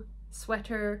go-to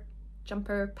sweater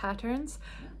jumper patterns.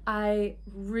 I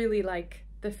really like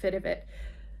the fit of it.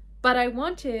 But I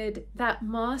wanted that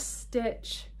moss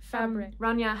stitch fabric,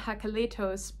 Ronja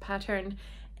Hakaleto's pattern,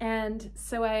 and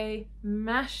so I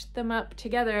mashed them up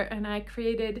together and I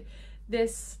created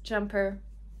this jumper.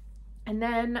 And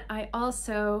then I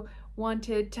also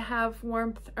wanted to have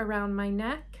warmth around my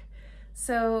neck.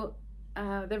 So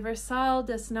the Versal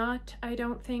does not, I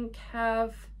don't think,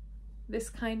 have this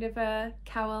kind of a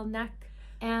cowl neck.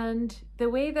 And the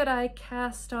way that I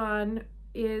cast on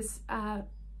is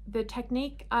the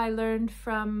technique I learned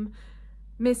from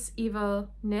Miss Evil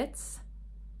Knits.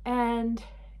 And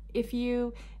if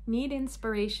you need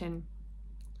inspiration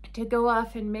to go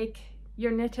off and make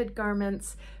your knitted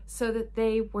garments so that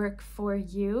they work for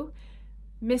you,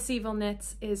 Miss Evil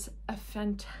Knits is a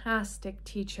fantastic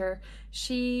teacher.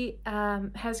 She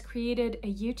has created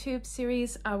a YouTube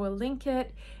series. I will link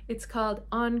it. It's called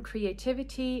On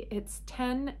Creativity. It's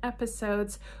 10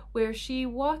 episodes where she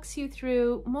walks you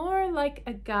through more like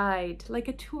a guide, like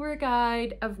a tour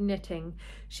guide of knitting.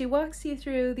 She walks you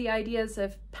through the ideas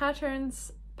of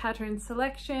patterns, pattern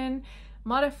selection,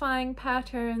 modifying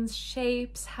patterns,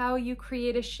 shapes, how you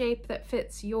create a shape that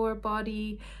fits your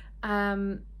body,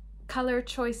 color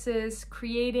choices,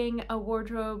 creating a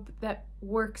wardrobe that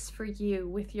works for you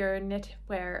with your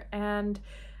knitwear. And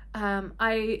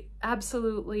I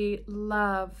absolutely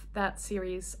love that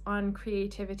series On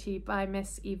Creativity by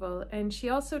Miss Evil. And she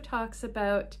also talks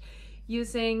about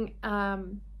using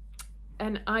an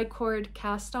I-cord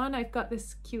cast on. I've got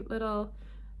this cute little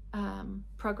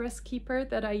progress keeper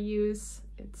that I use.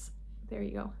 There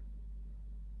you go.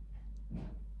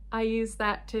 I use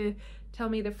that to tell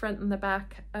me the front and the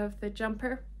back of the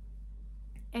jumper.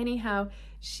 Anyhow,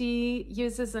 she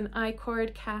uses an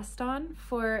I-cord cast on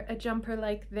for a jumper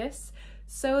like this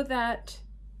so that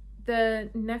the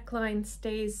neckline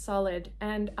stays solid.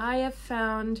 And I have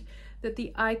found that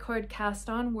the I-cord cast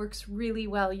on works really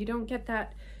well. You don't get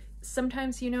that,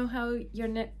 sometimes you know how your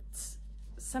knits,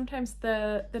 sometimes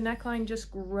the neckline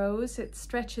just grows, it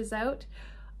stretches out.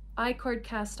 I-cord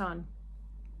cast on,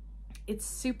 it's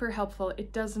super helpful.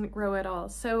 It doesn't grow at all.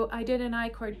 So I did an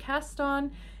I-cord cast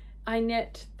on, I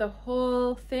knit the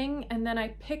whole thing, and then I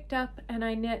picked up and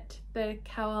I knit the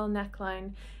cowl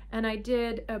neckline, and I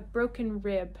did a broken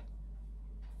rib.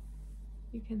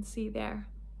 You can see there.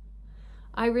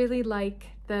 I really like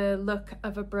the look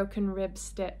of a broken rib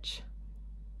stitch.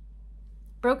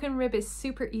 Broken rib is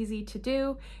super easy to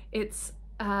do. It's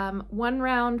one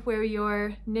round where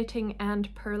you're knitting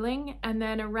and purling, and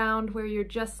then a round where you're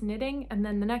just knitting, and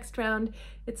then the next round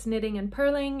it's knitting and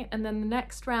purling, and then the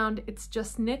next round it's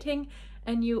just knitting,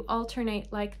 and you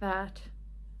alternate like that.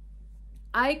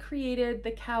 I created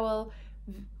the cowl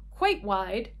quite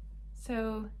wide,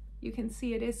 so you can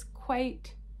see it is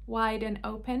quite wide and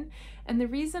open, and the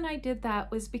reason I did that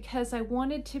was because I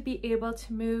wanted to be able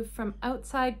to move from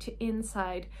outside to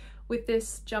inside with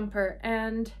this jumper,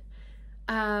 and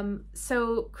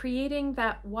so creating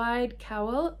that wide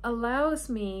cowl allows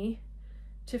me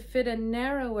to fit a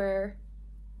narrower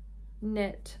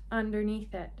knit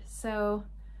underneath it, so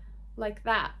like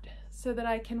that, so that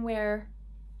I can wear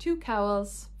two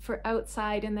cowls for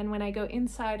outside, and then when I go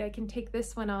inside I can take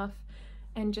this one off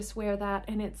and just wear that,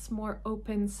 and it's more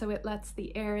open so it lets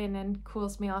the air in and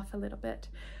cools me off a little bit.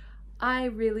 I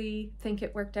really think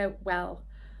it worked out well.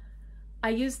 I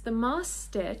used the moss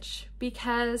stitch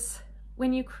because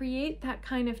when you create that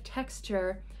kind of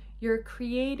texture, you're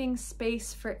creating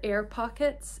space for air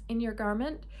pockets in your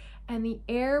garment, and the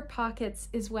air pockets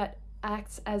is what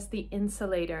acts as the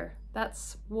insulator.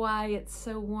 That's why it's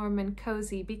so warm and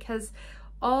cozy, because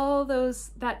all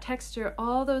that texture,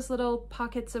 all those little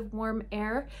pockets of warm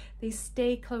air, they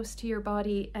stay close to your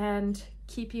body and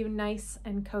keep you nice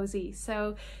and cozy.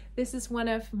 So this is one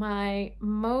of my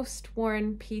most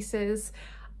worn pieces.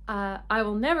 I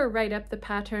will never write up the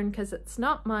pattern because it's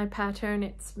not my pattern.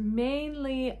 It's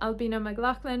mainly Albina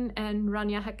McLaughlin and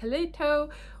Rania Hakaleto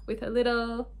with a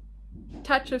little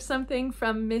touch of something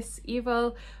from Miss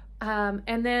Evil.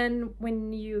 And then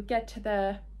when you get to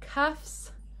the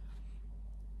cuffs,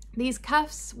 these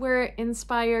cuffs were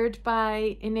inspired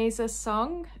by Ineza's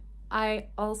song. I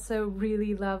also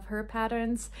really love her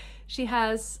patterns. She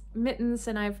has mittens,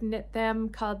 and I've knit them,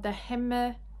 called the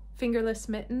Hemme fingerless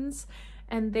mittens,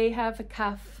 and they have a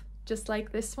cuff just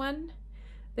like this one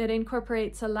that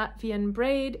incorporates a Latvian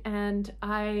braid, and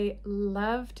I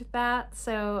loved that,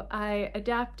 so I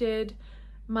adapted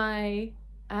my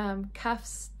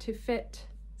cuffs to fit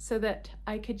so that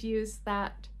I could use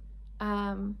that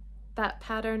that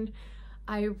pattern.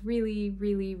 I really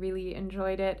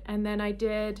enjoyed it. And then I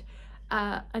did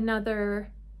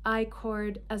another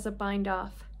I-cord as a bind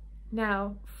off.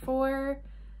 Now for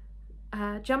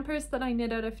jumpers that I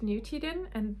knit out of Nutiden,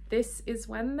 and this is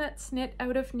one that's knit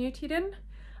out of Nutiden,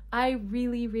 I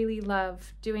really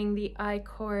love doing the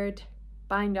I-cord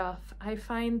bind off. I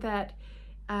find that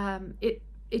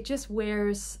it just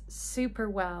wears super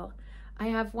well. I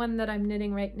have one that I'm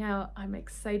knitting right now. I'm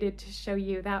excited to show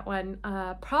you that one.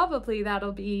 Probably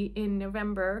that'll be in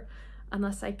November,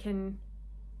 unless I can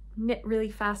knit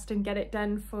really fast and get it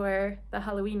done for the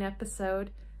Halloween episode.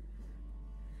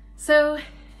 So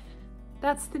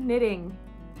that's the knitting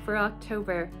for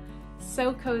October.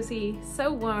 So cozy,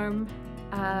 so warm,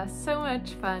 so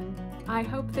much fun. I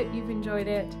hope that you've enjoyed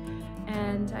it,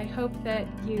 and I hope that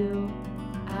you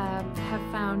have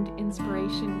found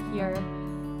inspiration here.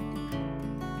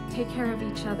 Take care of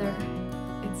each other.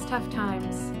 It's tough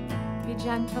times. Be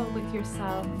gentle with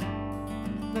yourself.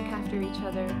 Look after each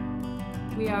other.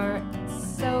 We are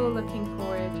so looking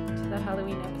forward to the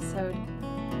Halloween episode.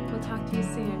 We'll talk to you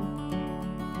soon.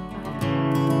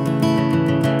 Bye.